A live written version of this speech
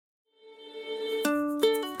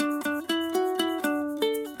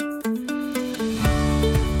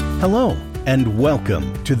Hello, and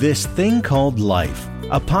welcome to This Thing Called Life,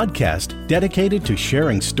 a podcast dedicated to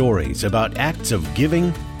sharing stories about acts of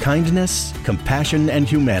giving, kindness, compassion, and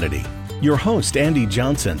humanity. Your host, Andy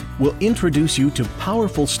Johnson, will introduce you to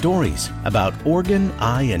powerful stories about organ,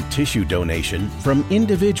 eye, and tissue donation from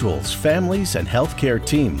individuals, families, and healthcare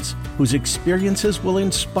teams whose experiences will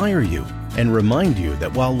inspire you and remind you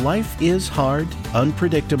that while life is hard,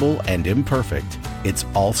 unpredictable, and imperfect, it's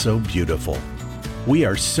also beautiful. We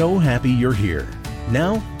are so happy you're here.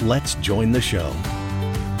 Now, let's join the show.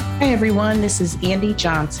 Hi, everyone. This is Andy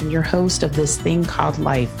Johnson, your host of This Thing Called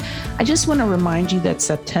Life. I just want to remind you that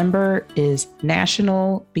September is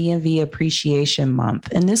National B&V Appreciation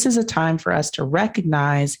Month, and this is a time for us to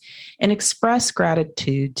recognize and express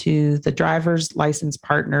gratitude to the driver's license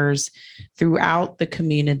partners throughout the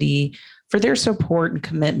community for their support and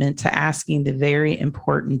commitment to asking the very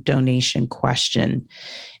important donation question.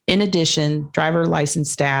 In addition, driver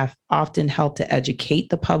license staff often help to educate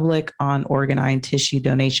the public on organ, eye, and tissue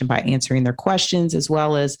donation by answering their questions, as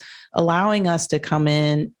well as allowing us to come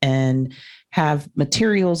in and have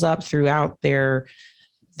materials up throughout their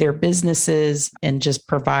businesses and just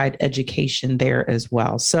provide education there as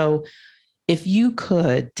well. So if you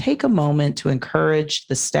could take a moment to encourage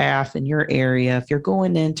the staff in your area, if you're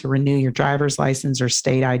going in to renew your driver's license or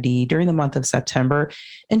state ID during the month of September,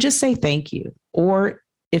 and just say thank you. Or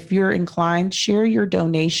if you're inclined, share your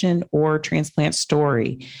donation or transplant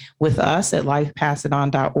story with us at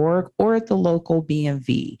lifepassiton.org or at the local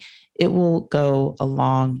B&V. It will go a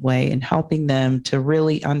long way in helping them to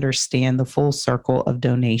really understand the full circle of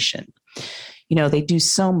donation. You know, they do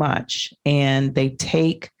so much and they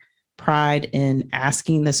take pride in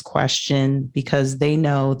asking this question because they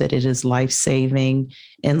know that it is life-saving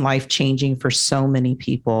and life-changing for so many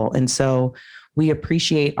people. And so we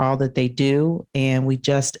appreciate all that they do, and we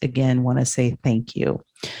just, again, want to say thank you.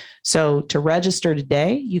 So to register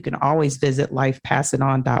today, you can always visit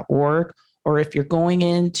lifepassiton.org, or if you're going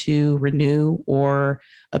in to renew or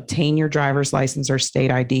obtain your driver's license or state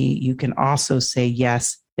ID, you can also say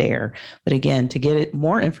yes there. But again, to get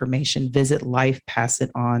more information, visit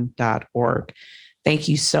lifepassiton.org. Thank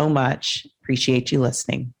you so much. Appreciate you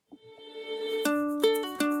listening.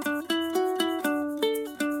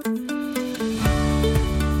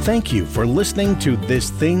 Thank you for listening to This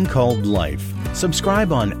Thing Called Life.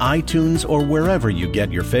 Subscribe on iTunes or wherever you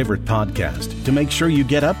get your favorite podcast to make sure you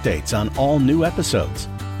get updates on all new episodes.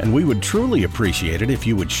 And we would truly appreciate it if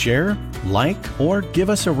you would share, like, or give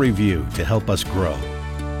us a review to help us grow.